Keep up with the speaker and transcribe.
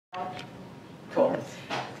Cool.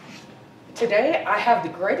 Today I have the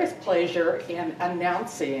greatest pleasure in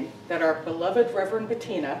announcing that our beloved Reverend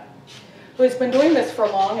Bettina, who has been doing this for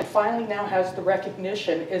long and finally now has the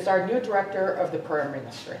recognition, is our new director of the prayer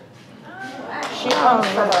ministry. She comes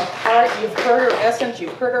from her heart. You've heard her essence,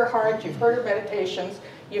 you've heard her heart, you've heard her meditations,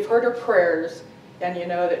 you've heard her prayers, and you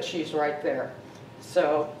know that she's right there.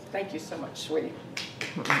 So thank you so much, sweetie.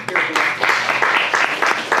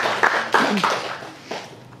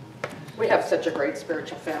 We have such a great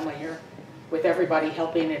spiritual family here, with everybody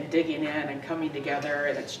helping and digging in and coming together,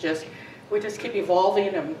 and it's just, we just keep evolving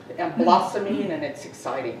and blossoming, and it's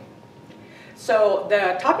exciting. So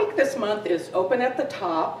the topic this month is Open at the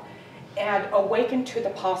Top and Awaken to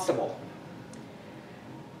the Possible.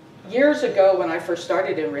 Years ago, when I first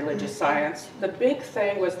started in religious science, the big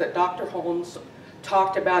thing was that Dr. Holmes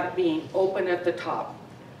talked about it being open at the top.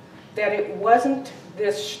 That it wasn't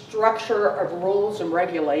this structure of rules and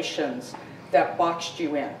regulations that boxed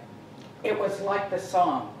you in. It was like the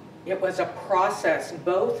song. It was a process,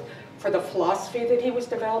 both for the philosophy that he was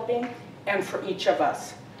developing and for each of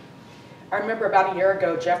us. I remember about a year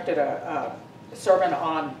ago, Jeff did a sermon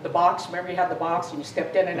on the box. Remember you had the box and you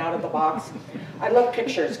stepped in and out of the box? I love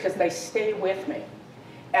pictures because they stay with me.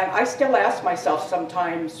 And I still ask myself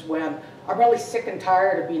sometimes when I'm really sick and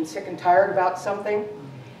tired of being sick and tired about something,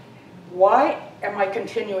 why am I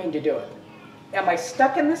continuing to do it? Am I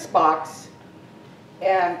stuck in this box?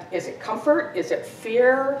 And is it comfort? Is it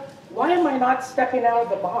fear? Why am I not stepping out of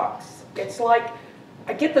the box? It's like,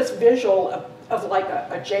 I get this visual of like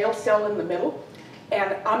a jail cell in the middle,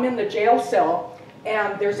 and I'm in the jail cell,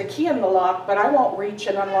 and there's a key in the lock, but I won't reach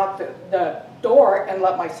and unlock the door and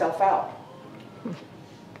let myself out.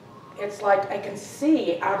 It's like I can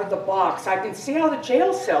see out of the box. I can see out of the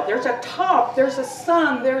jail cell. There's a top, there's a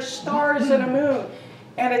sun, there's stars and a moon,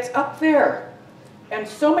 and it's up there. And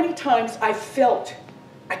so many times I felt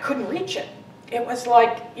I couldn't reach it. It was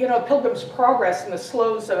like, you know, Pilgrim's Progress in the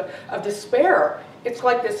slows of despair. It's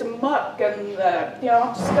like this muck and the, you know,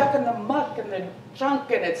 I'm stuck in the muck and the junk,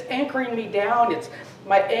 and it's anchoring me down. It's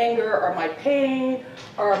my anger or my pain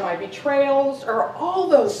or my betrayals or all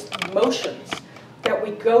those emotions that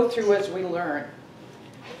we go through as we learn.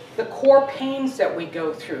 The core pains that we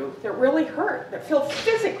go through that really hurt, that feel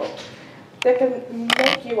physical, that can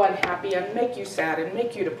make you unhappy and make you sad and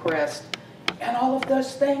make you depressed, and all of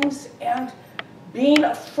those things, and being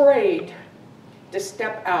afraid to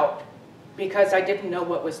step out because I didn't know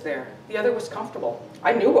what was there. The other was comfortable.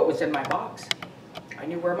 I knew what was in my box. I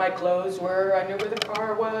knew where my clothes were, I knew where the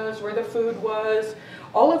car was, where the food was.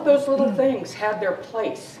 All of those little things had their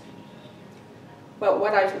place. But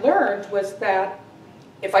what I learned was that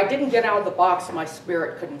if I didn't get out of the box, my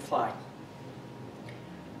spirit couldn't fly.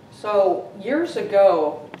 So years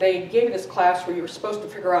ago, they gave this class where you were supposed to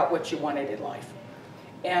figure out what you wanted in life.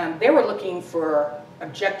 And they were looking for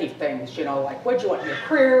objective things, you know, like what do you want in your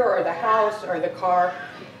career or the house or the car.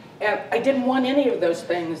 And I didn't want any of those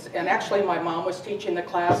things. And actually my mom was teaching the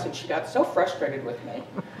class and she got so frustrated with me.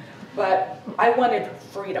 But I wanted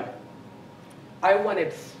freedom. I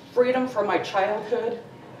wanted freedom from my childhood.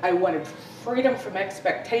 I wanted freedom from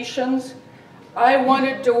expectations. I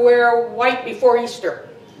wanted to wear white before Easter.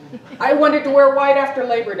 I wanted to wear white after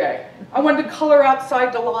Labor Day. I wanted to color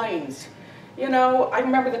outside the lines. You know, I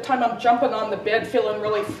remember the time I'm jumping on the bed feeling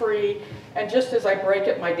really free, and just as I break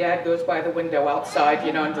it, my dad goes by the window outside,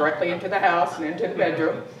 you know, and directly into the house and into the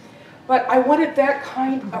bedroom. But I wanted that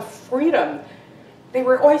kind of freedom. They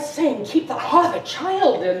were always saying, keep the heart of the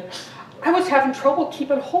child, and I was having trouble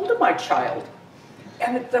keeping hold of my child.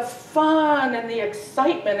 And the fun and the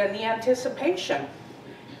excitement and the anticipation.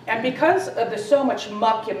 And because of the so much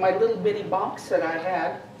muck in my little bitty box that I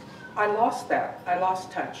had, I lost that. I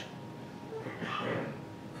lost touch.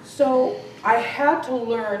 So I had to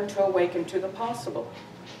learn to awaken to the possible.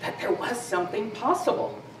 That there was something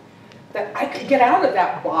possible. That I could get out of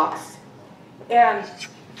that box, and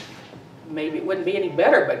maybe it wouldn't be any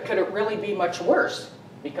better, but could it really be much worse?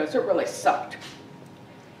 Because it really sucked.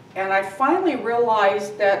 And I finally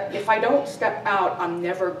realized that if I don't step out, I'm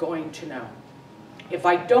never going to know. If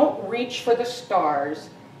I don't reach for the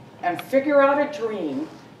stars and figure out a dream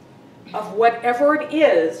of whatever it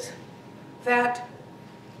is, that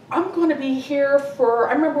I'm going to be here for,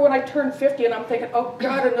 I remember when I turned 50 and I'm thinking, oh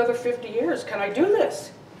God, another 50 years, can I do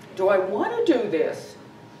this? Do I want to do this?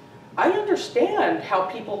 I understand how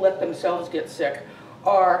people let themselves get sick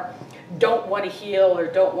or don't want to heal or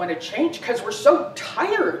don't want to change because we're so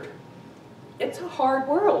tired. It's a hard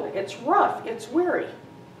world. It's rough. It's weary.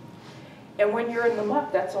 And when you're in the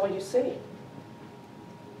muck, that's all you see.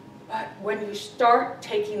 But when you start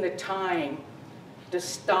taking the time to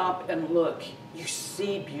stop and look, you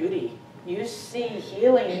see beauty. You see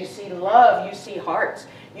healing, you see love, you see hearts,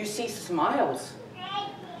 you see smiles.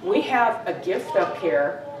 We have a gift up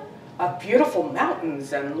here of beautiful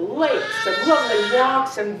mountains and lakes and lovely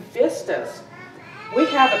walks and vistas. We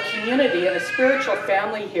have a community and a spiritual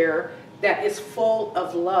family here that is full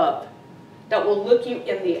of love, that will look you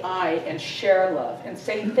in the eye and share love and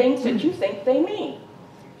say things that you think they mean.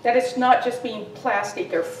 That it's not just being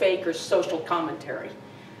plastic or fake or social commentary.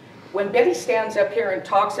 When Betty stands up here and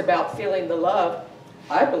talks about feeling the love,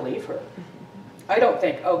 I believe her. I don't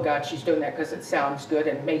think, oh God, she's doing that because it sounds good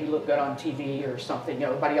and maybe look good on TV or something, you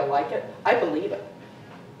know, everybody will like it. I believe it.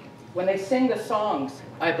 When they sing the songs,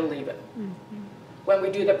 I believe it. When we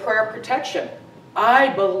do the prayer of protection, I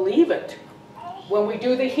believe it. When we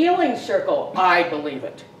do the healing circle, I believe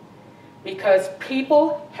it. Because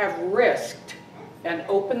people have risked and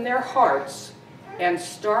opened their hearts and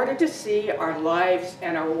started to see our lives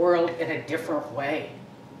and our world in a different way.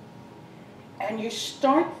 And you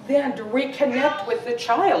start then to reconnect with the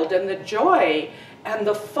child and the joy and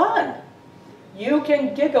the fun. You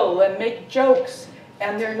can giggle and make jokes,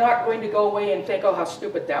 and they're not going to go away and think, oh, how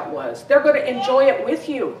stupid that was. They're going to enjoy it with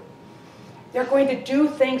you. They're going to do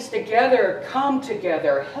things together, come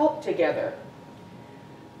together, help together.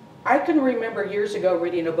 I can remember years ago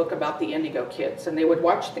reading a book about the Indigo kids, and they would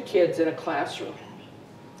watch the kids in a classroom.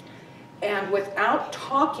 And without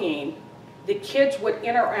talking, the kids would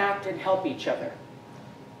interact and help each other.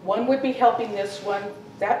 One would be helping this one,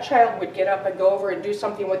 that child would get up and go over and do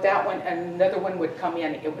something with that one, and another one would come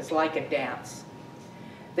in. It was like a dance.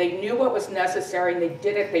 They knew what was necessary, and they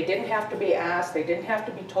did it. They didn't have to be asked, they didn't have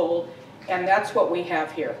to be told, and that's what we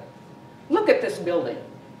have here. Look at this building.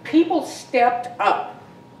 People stepped up.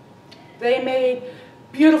 They made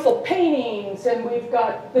beautiful paintings, and we've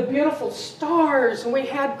got the beautiful stars, and we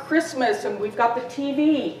had Christmas, and we've got the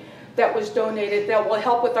TV that was donated that will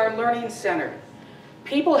help with our learning center.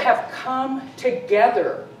 People have come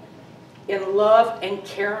together in love and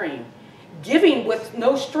caring, giving with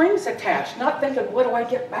no strings attached, not thinking, what do I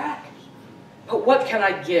get back? But what can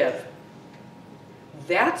I give?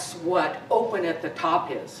 That's what open at the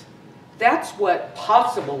top is. That's what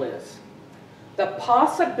possible is. The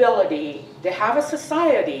possibility to have a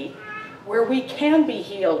society where we can be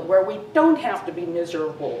healed, where we don't have to be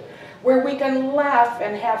miserable, where we can laugh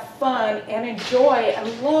and have fun and enjoy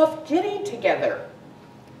and love getting together.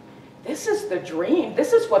 This is the dream.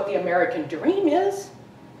 This is what the American dream is.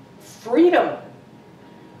 Freedom.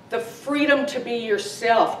 The freedom to be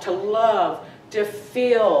yourself, to love, to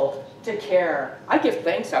feel, to care. I give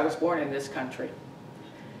thanks I was born in this country.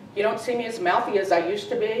 You don't see me as mouthy as I used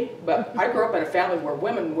to be, but I grew up in a family where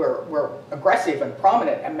women were aggressive and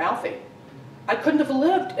prominent and mouthy. I couldn't have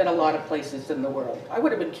lived in a lot of places in the world. I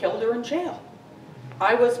would have been killed or in jail.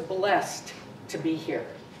 I was blessed to be here.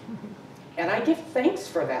 And I give thanks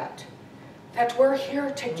for that, that we're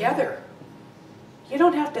here together. You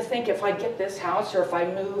don't have to think if I get this house or if I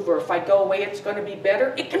move or if I go away it's going to be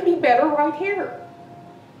better. It can be better right here.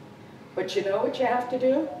 But you know what you have to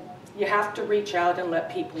do? You have to reach out and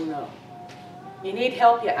let people know. You need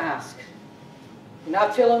help, you ask. You're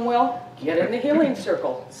not feeling well? Get in the healing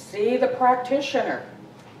circle. See the practitioner.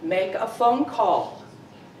 Make a phone call.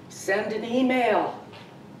 Send an email.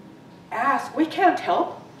 Ask. We can't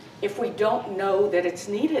help if we don't know that it's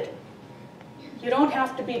needed. You don't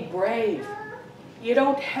have to be brave. You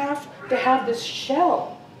don't have to have this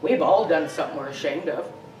shell. We've all done something we're ashamed of.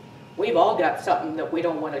 We've all got something that we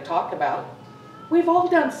don't want to talk about. We've all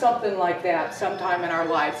done something like that sometime in our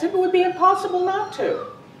lives. It would be impossible not to.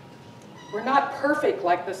 We're not perfect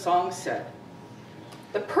like the song said.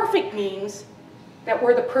 The perfect means that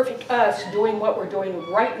we're the perfect us doing what we're doing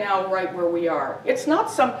right now, right where we are. It's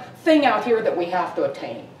not some thing out here that we have to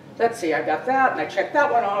attain. Let's see, I got that, and I checked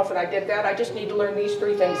that one off, and I did that. I just need to learn these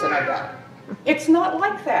 3 things, and I got it. It's not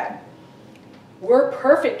like that. We're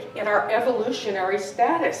perfect in our evolutionary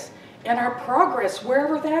status, in our progress,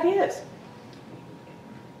 wherever that is.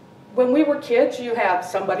 When we were kids, you had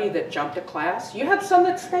somebody that jumped a class. You had some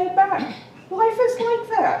that stayed back. Life is like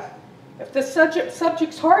that. If the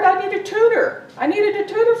subject's hard, I need a tutor. I needed a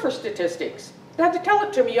tutor for statistics. They had to tell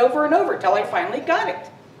it to me over and over till I finally got it.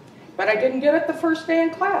 But I didn't get it the first day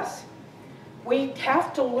in class. We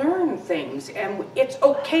have to learn things, and it's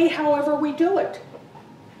okay however we do it.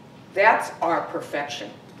 That's our perfection.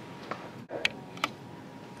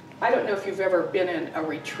 I don't know if you've ever been in a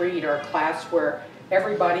retreat or a class where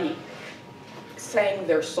everybody sang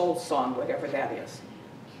their soul song, whatever that is.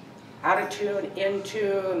 Out of tune, in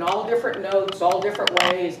tune, all different notes, all different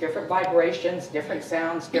ways, different vibrations, different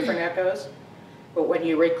sounds, different echoes. But when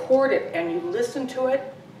you record it and you listen to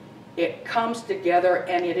it, it comes together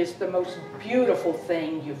and it is the most beautiful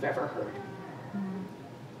thing you've ever heard.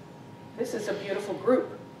 This is a beautiful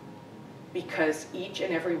group because each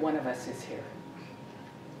and every one of us is here.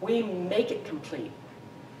 We make it complete.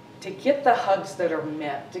 To get the hugs that are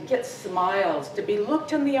meant, to get smiles, to be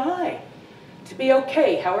looked in the eye, to be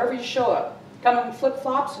okay however you show up. Come in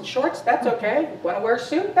flip-flops and shorts, that's okay. Want to wear a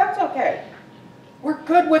suit, that's okay. We're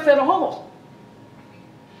good with it all.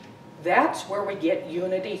 That's where we get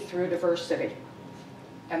unity through diversity.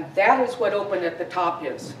 And that is what Open at the Top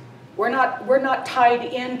is. We're not tied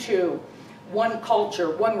into one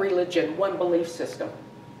culture, one religion, one belief system.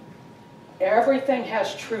 Everything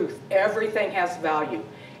has truth. Everything has value.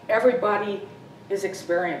 Everybody is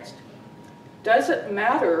experienced. Doesn't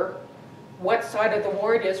matter what side of the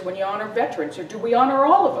war it is when you honor veterans, or do we honor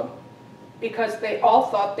all of them? Because they all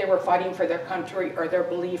thought they were fighting for their country or their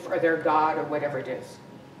belief or their God or whatever it is.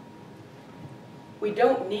 We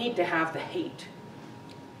don't need to have the hate.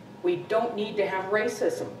 We don't need to have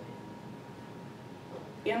racism.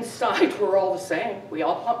 Inside, we're all the same. We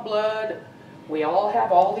all pump blood. We all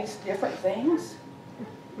have all these different things.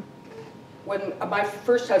 When my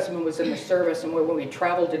first husband was in the service and when we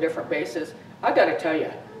traveled to different bases, I got to tell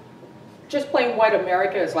you, just plain white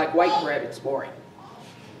America is like white bread. It's boring.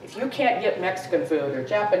 If you can't get Mexican food or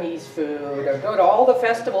Japanese food or go to all the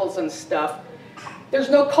festivals and stuff, there's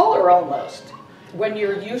no color almost when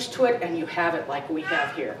you're used to it and you have it like we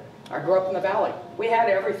have here. I grew up in the valley. We had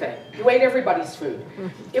everything. You ate everybody's food.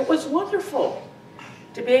 It was wonderful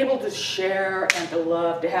to be able to share and to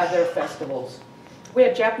love, to have their festivals. We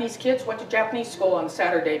had Japanese kids, went to Japanese school on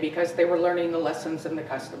Saturday because they were learning the lessons and the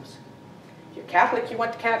customs. If you're Catholic, you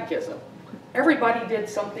went to catechism. Everybody did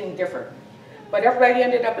something different. But everybody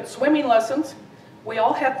ended up at swimming lessons. We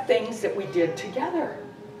all had things that we did together.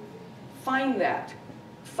 Find that.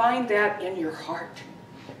 Find that in your heart.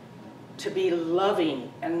 To be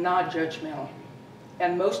loving and not judgmental.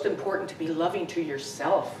 And most important, to be loving to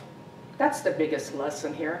yourself. That's the biggest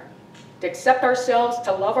lesson here. To accept ourselves,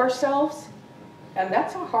 to love ourselves. And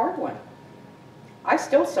that's a hard one. I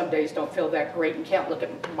still some days don't feel that great and can't look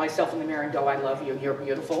at myself in the mirror and go, I love you, you're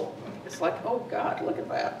beautiful. It's like, oh God, look at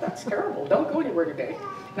that. That's terrible. Don't go anywhere today.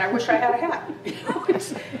 And I wish I had a hat.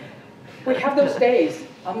 We have those days.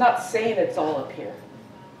 I'm not saying it's all up here.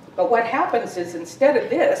 But what happens is instead of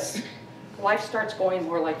this, life starts going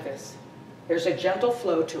more like this. There's a gentle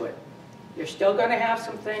flow to it. You're still going to have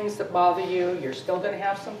some things that bother you. You're still going to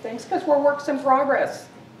have some things because we're works in progress.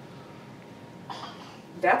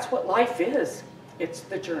 That's what life is. It's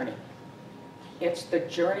the journey. It's the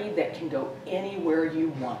journey that can go anywhere you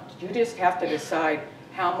want. You just have to decide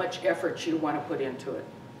how much effort you want to put into it.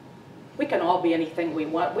 We can all be anything we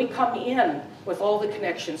want. We come in with all the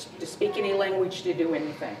connections to speak any language, to do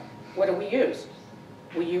anything. What do we use?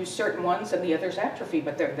 We use certain ones and the others atrophy,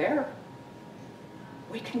 but they're there.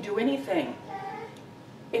 We can do anything.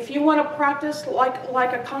 If you want to practice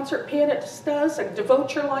like a concert pianist does and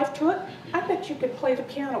devote your life to it, I bet you could play the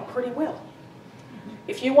piano pretty well.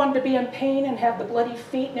 If you wanted to be in pain and have the bloody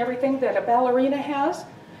feet and everything that a ballerina has,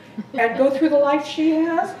 and go through the life she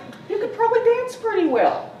has, you could probably dance pretty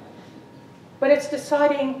well. But it's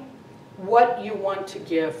deciding what you want to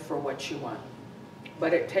give for what you want.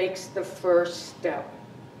 But it takes the first step.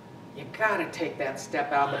 You gotta take that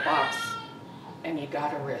step out of the box, and you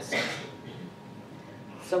gotta risk.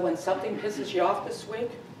 So when something pisses you off this week,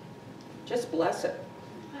 just bless it.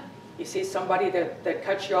 You see somebody that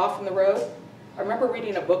cuts you off on the road? I remember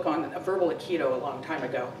reading a book on verbal Aikido a long time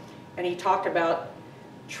ago, and he talked about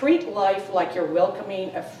treat life like you're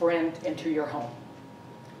welcoming a friend into your home.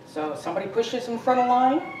 So if somebody pushes in front of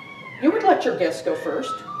line, you would let your guests go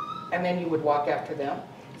first, and then you would walk after them.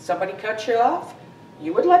 Somebody cuts you off,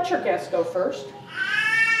 you would let your guests go first.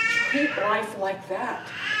 Treat life like that.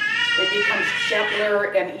 It becomes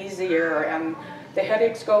gentler and easier, and the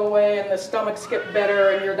headaches go away, and the stomachs get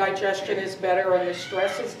better, and your digestion is better, and the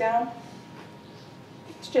stress is down.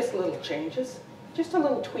 It's just little changes. Just a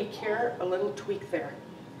little tweak here, a little tweak there.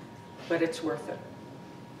 But it's worth it.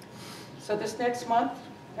 So this next month,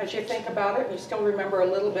 as you think about it, you still remember a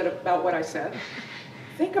little bit about what I said,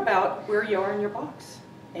 think about where you are in your box,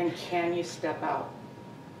 and can you step out?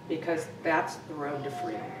 Because that's the road to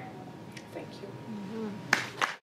freedom. Thank you.